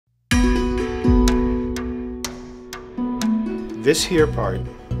This here part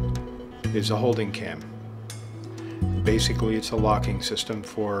is a holding cam. Basically, it's a locking system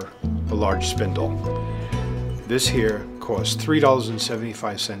for a large spindle. This here costs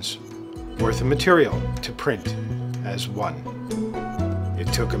 $3.75 worth of material to print as one. It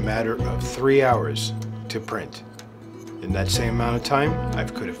took a matter of 3 hours to print. In that same amount of time, I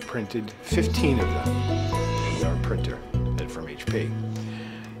could have printed 15 of them in our printer from HP.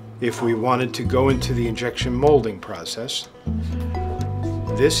 If we wanted to go into the injection molding process,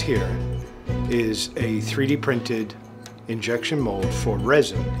 this here is a 3D printed injection mold for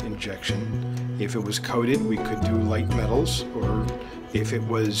resin injection. If it was coated, we could do light metals, or if it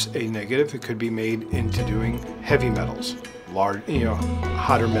was a negative, it could be made into doing heavy metals, large,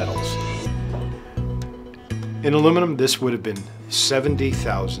 hotter metals. In aluminum, this would have been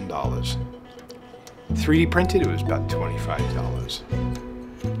 $70,000. 3D printed, it was about $25.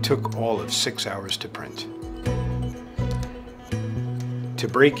 Took all of 6 hours to print. To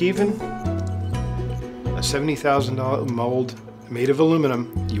break even, a $70,000 mold made of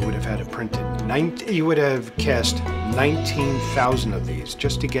aluminum, you would have had it printed. You would have cast 19,000 of these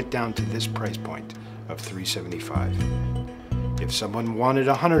just to get down to this price point of $375. If someone wanted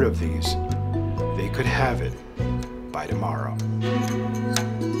 100 of these, they could have it by tomorrow.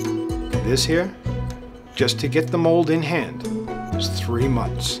 This here, just to get the mold in hand, is 3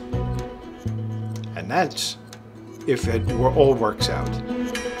 months. And that's if it all works out.